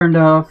Turned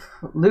off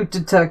loot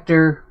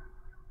detector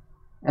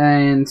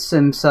and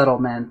sim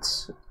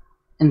settlement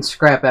and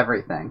scrap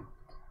everything.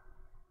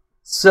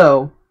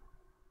 So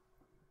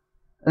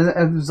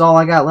it was all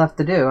I got left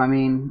to do. I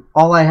mean,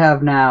 all I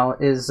have now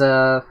is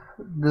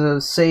the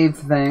save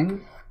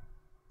thing,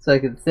 so I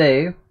could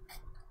save.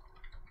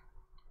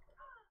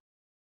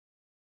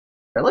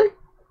 Really?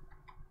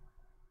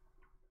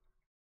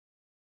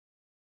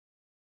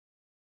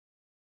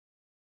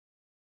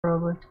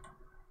 Probably.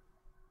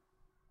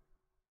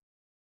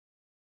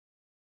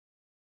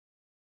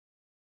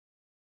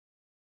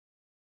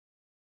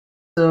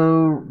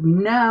 So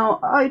now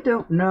I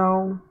don't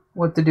know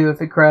what to do if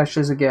it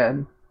crashes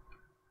again.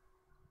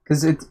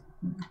 Because it's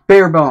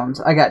bare bones.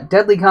 I got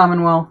Deadly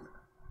Commonwealth,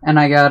 and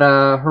I got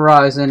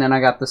Horizon, and I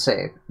got the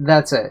save.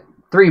 That's it.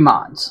 3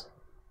 mods.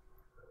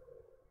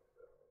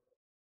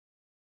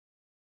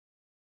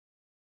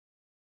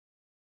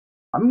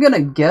 I'm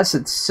gonna guess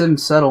it's Sim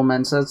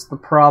Settlements. That's the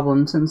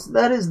problem, since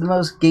that is the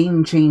most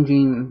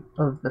game-changing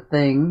of the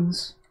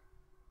things.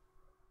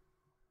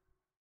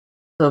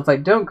 So if I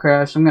don't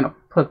crash, I'm gonna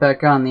put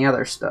back on the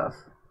other stuff.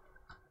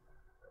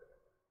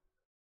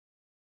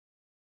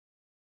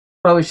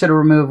 Probably should have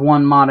removed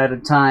one mod at a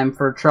time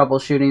for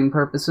troubleshooting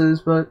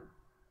purposes, but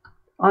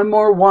I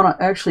more want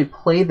to actually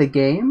play the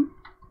game.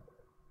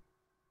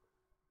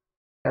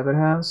 Cabot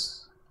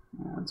House.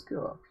 Let's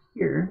go up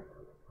here.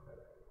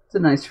 It's a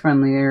nice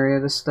friendly area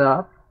to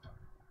stop.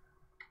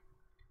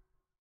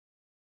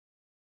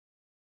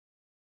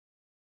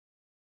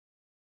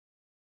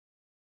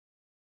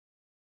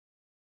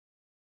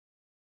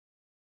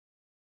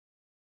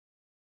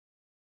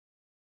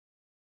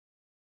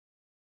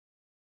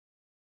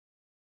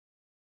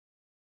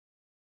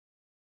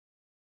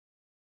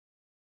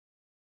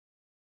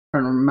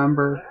 Trying to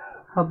remember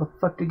how the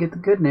fuck to get the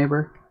good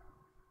neighbor.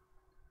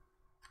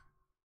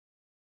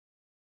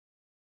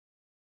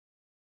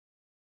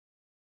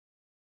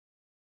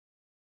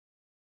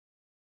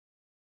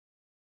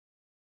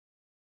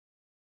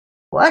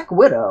 Black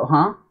Widow,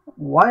 huh?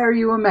 Why are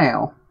you a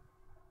male?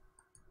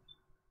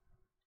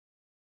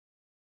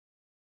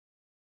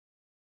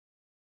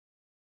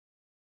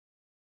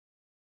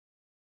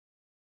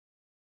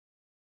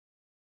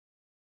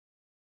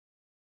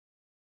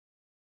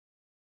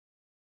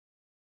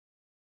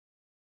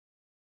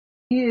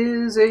 He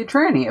is a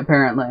tranny,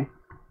 apparently.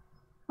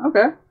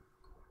 Okay.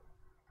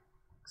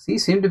 He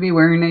seemed to be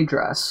wearing a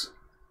dress.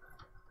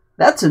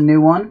 That's a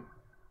new one.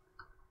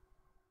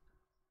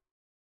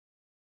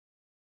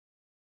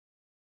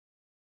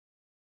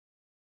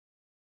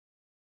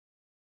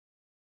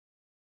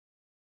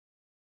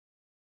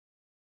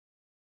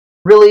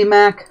 Really,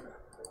 Mac?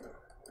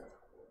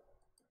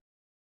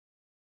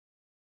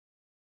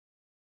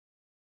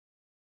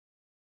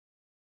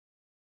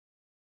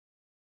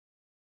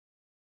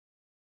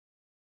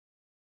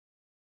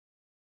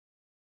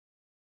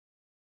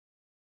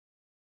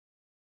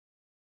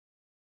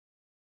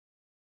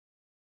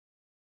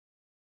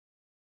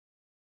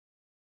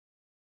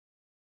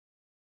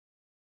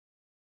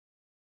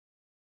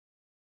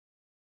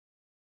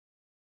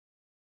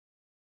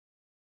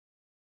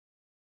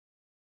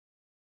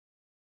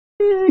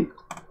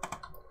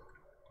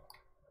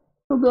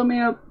 Don't blow me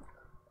up.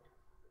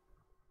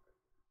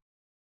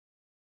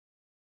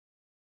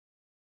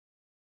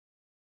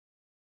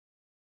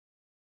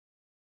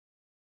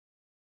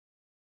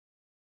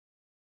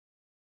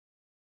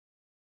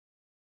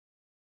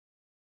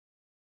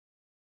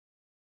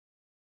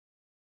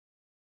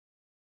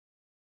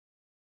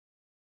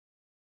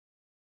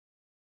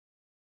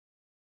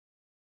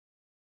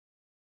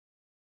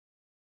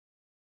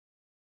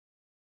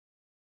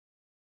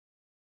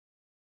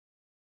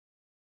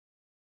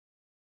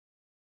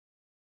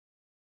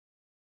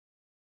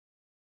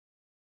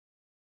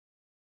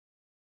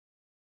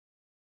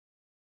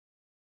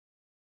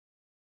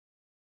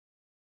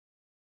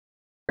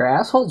 Your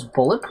asshole's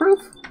bulletproof?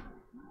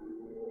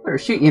 Better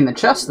shoot you in the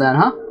chest then,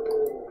 huh?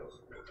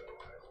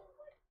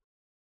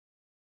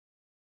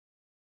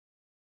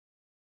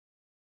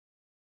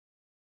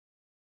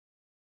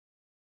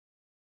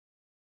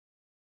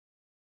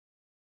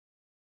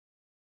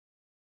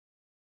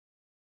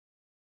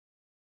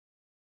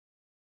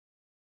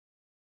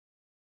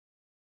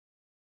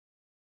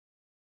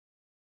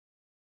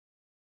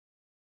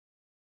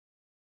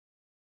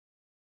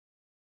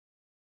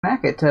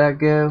 Mac attack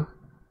go.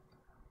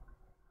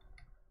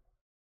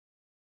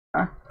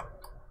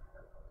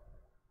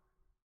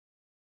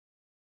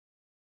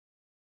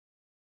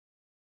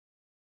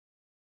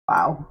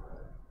 Wow.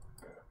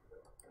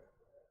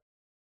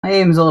 My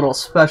aim's a little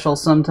special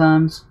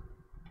sometimes.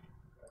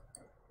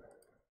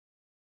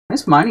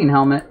 Nice mining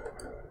helmet.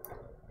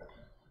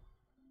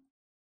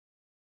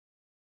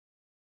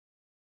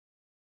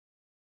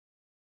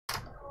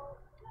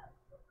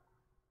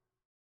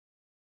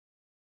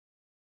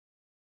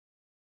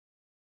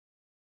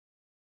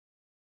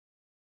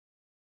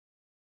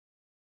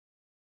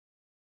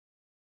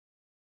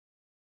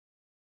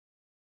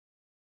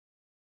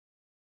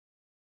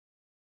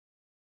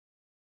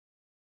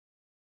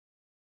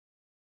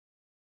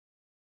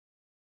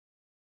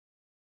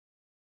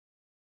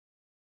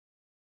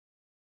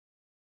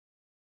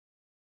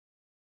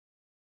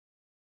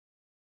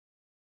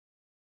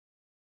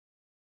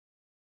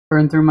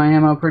 Burn through my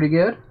ammo pretty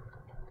good.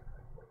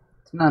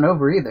 It's not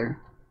over either.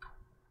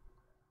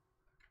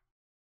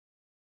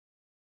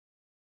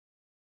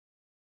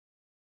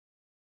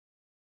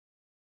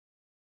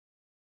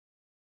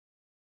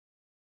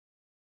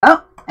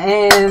 Oh,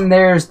 and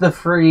there's the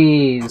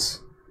freeze.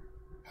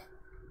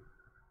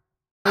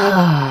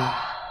 Well,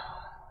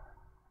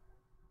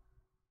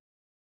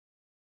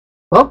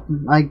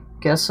 I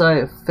guess I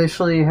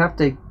officially have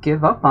to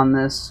give up on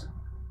this.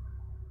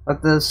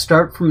 Have to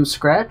start from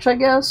scratch, I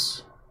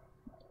guess?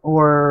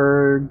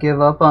 Or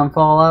give up on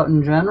Fallout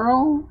in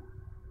general?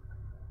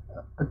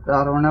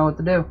 I don't know what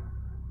to do.